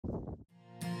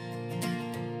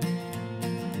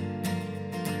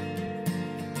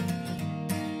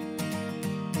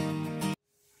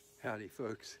Howdy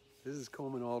folks, this is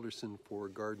Coleman Alderson for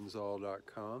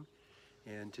GardensAll.com,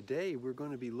 and today we're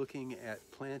going to be looking at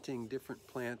planting different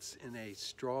plants in a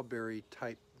strawberry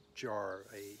type jar,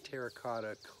 a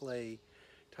terracotta clay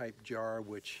type jar,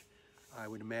 which I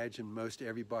would imagine most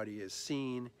everybody has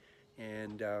seen.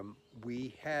 And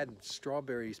we had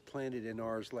strawberries planted in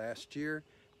ours last year.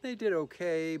 They did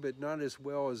okay, but not as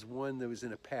well as one that was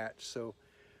in a patch. So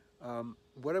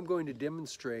what I'm going to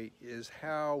demonstrate is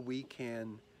how we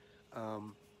can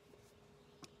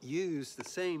use the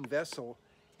same vessel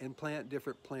and plant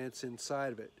different plants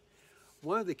inside of it.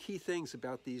 One of the key things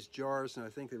about these jars, and I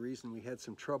think the reason we had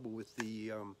some trouble with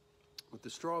the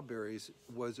strawberries,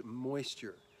 was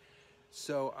moisture.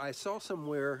 So I saw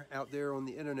somewhere out there on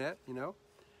the internet,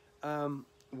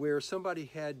 where somebody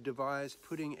had devised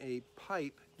putting a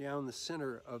pipe down the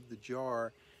center of the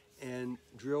jar and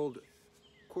drilled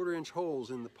 1/4-inch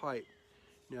holes in the pipe.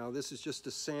 Now this is just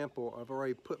a sample. I've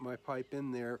already put my pipe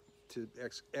in there to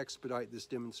expedite this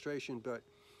demonstration, but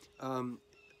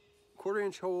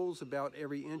 1/4-inch holes about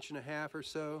every 1.5 inches or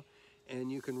so,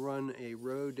 and you can run a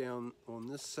row down on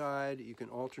this side. You can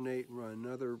alternate and run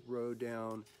another row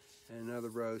down and another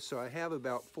row. So I have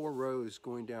about 4 rows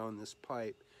going down this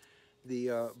pipe.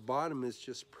 The bottom is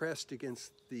just pressed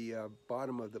against the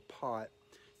bottom of the pot.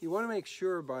 You want to make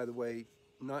sure, by the way,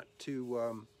 not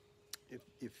to,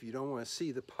 if you don't want to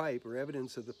see the pipe or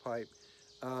evidence of the pipe,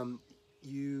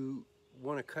 you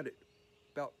want to cut it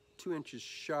about 2 inches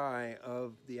shy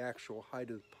of the actual height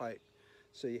of the pipe.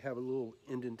 So you have a little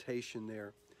indentation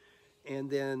there. And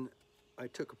then I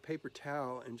took a paper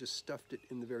towel and just stuffed it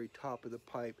in the very top of the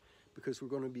pipe, because we're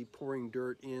going to be pouring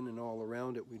dirt in and all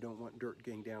around it. We don't want dirt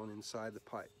getting down inside the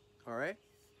pipe. All right?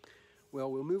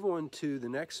 Well, we'll move on to the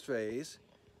next phase,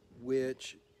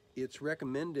 which it's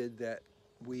recommended that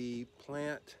we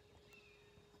plant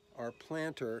our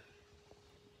planter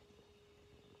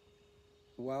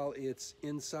while it's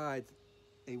inside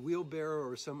a wheelbarrow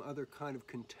or some other kind of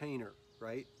container,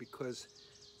 right? Because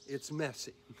it's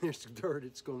messy. There's dirt,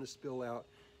 it's going to spill out.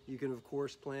 You can, of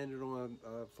course, plant it on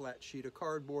a flat sheet of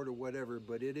cardboard or whatever,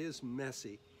 but it is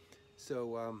messy.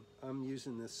 So I'm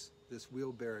using this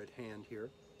wheelbarrow at hand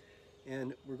here.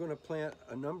 And we're going to plant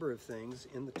a number of things.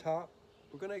 In the top,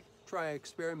 we're going to try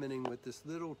experimenting with this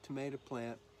little tomato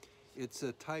plant. It's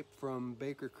a type from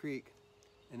Baker Creek,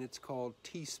 and it's called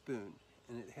Teaspoon.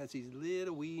 And it has these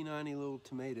little wee tiny little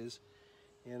tomatoes.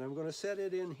 And I'm going to set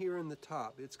it in here in the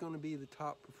top. It's going to be the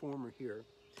top performer here.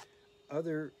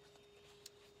 Other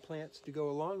plants to go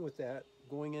along with that,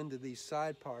 going into these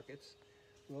side pockets,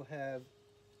 we'll have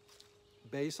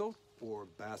basil, or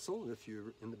basil if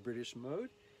you're in the British mode,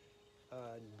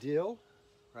 dill,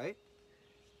 right?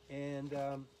 And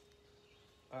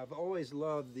I've always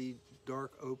loved the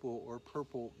dark opal or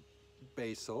purple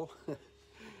basil.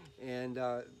 And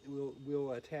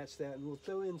we'll attach that, and we'll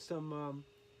throw in some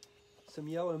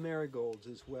yellow marigolds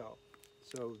as well.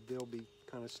 So they'll be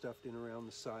kind of stuffed in around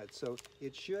the side. So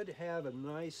it should have a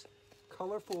nice,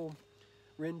 colorful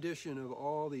rendition of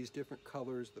all these different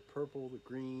colors: the purple, the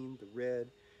green, the red,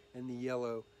 and the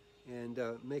yellow, and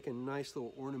make a nice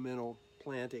little ornamental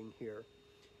planting here.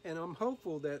 And I'm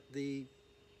hopeful that the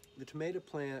tomato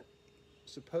plant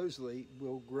supposedly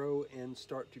will grow and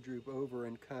start to droop over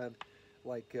and kind of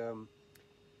like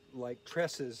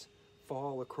tresses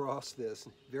fall across this.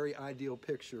 Very ideal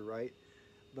picture, right?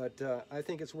 But I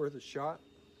think it's worth a shot.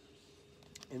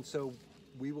 And so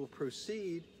we will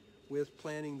proceed with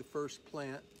planting the first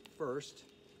plant first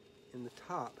in the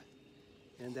top,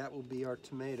 and that will be our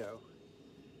tomato.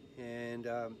 And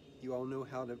you all know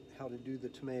how to do the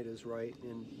tomatoes, right?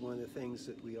 And one of the things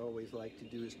that we always like to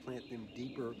do is plant them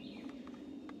deeper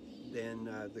than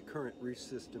the current root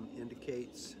system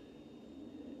indicates,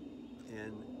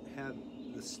 and have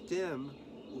the stem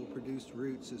will produce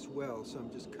roots as well. So I'm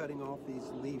just cutting off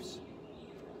these leaves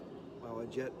while a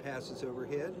jet passes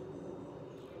overhead.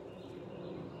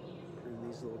 Turn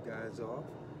these little guys off.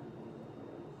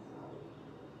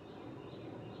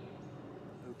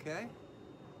 Okay.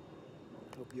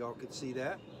 Hope y'all could see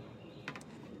that.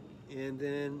 And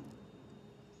then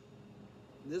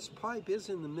this pipe is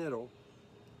in the middle,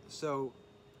 so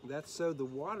that's so the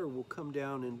water will come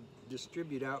down and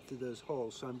distribute out through those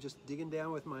holes. So I'm just digging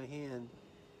down with my hand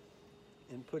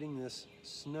and putting this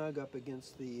snug up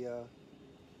against the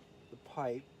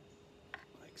pipe,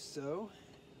 like so.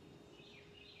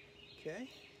 Okay.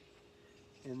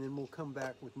 And then we'll come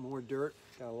back with more dirt.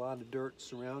 Got a lot of dirt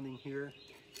surrounding here.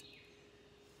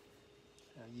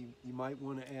 You might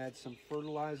want to add some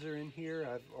fertilizer in here.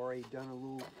 I've already done a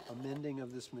little amending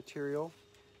of this material,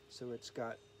 so it's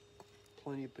got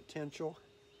plenty of potential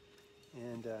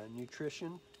and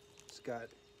nutrition. It's got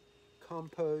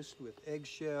compost with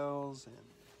eggshells and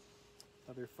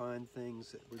other fine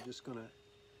things that we're just going to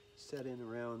set in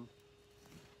around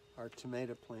our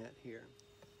tomato plant here.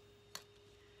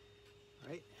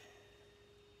 Right?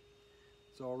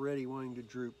 It's already wanting to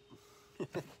droop.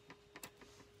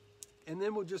 And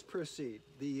then we'll just proceed.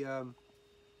 The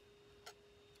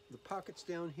pockets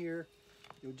down here,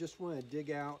 you'll just want to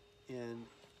dig out and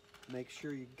make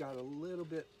sure you've got a little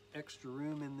bit extra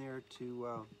room in there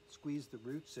to squeeze the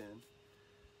roots in.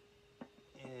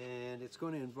 And it's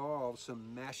going to involve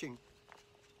some mashing,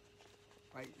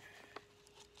 right?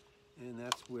 And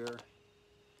that's where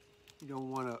you don't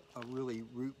want a really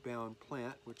root-bound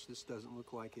plant, which this doesn't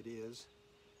look like it is.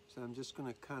 So I'm just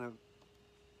going to kind of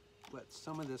let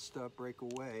some of this stuff break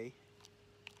away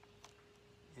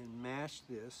and mash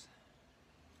this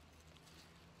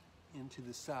into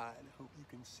the side. I hope you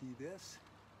can see this.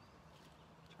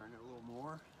 Turn it a little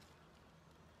more.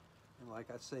 And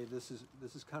like I say, this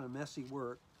is kind of messy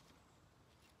work,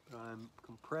 but I'm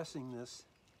compressing this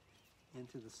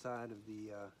into the side of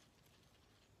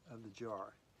the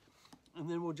jar. And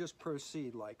then we'll just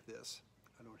proceed like this.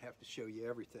 I don't have to show you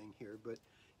everything here, but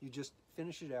you just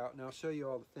finish it out, and I'll show you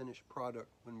all the finished product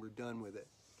when we're done with it.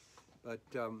 But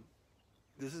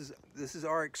this is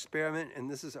our experiment, and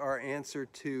this is our answer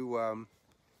to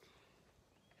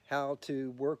how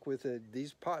to work with it.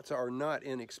 These pots are not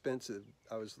inexpensive.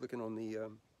 I was looking on the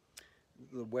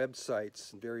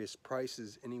websites, various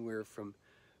prices, anywhere from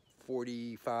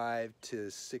 $45 to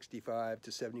 $65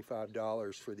 to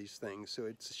 $75 for these things. So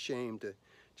it's a shame to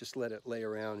just let it lay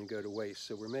around and go to waste.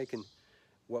 So we're making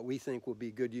what we think will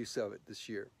be good use of it this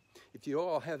year. If you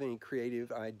all have any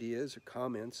creative ideas or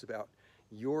comments about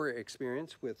your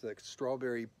experience with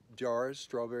strawberry jars,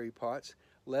 strawberry pots,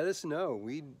 let us know.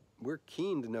 We're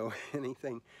keen to know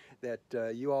anything that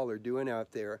you all are doing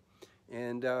out there.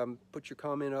 And put your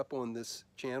comment up on this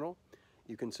channel.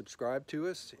 You can subscribe to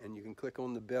us, and you can click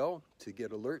on the bell to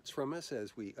get alerts from us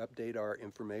as we update our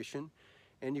information.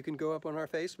 And you can go up on our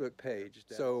Facebook page.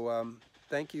 So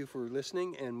thank you for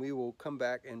listening, and we will come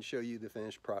back and show you the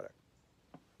finished product.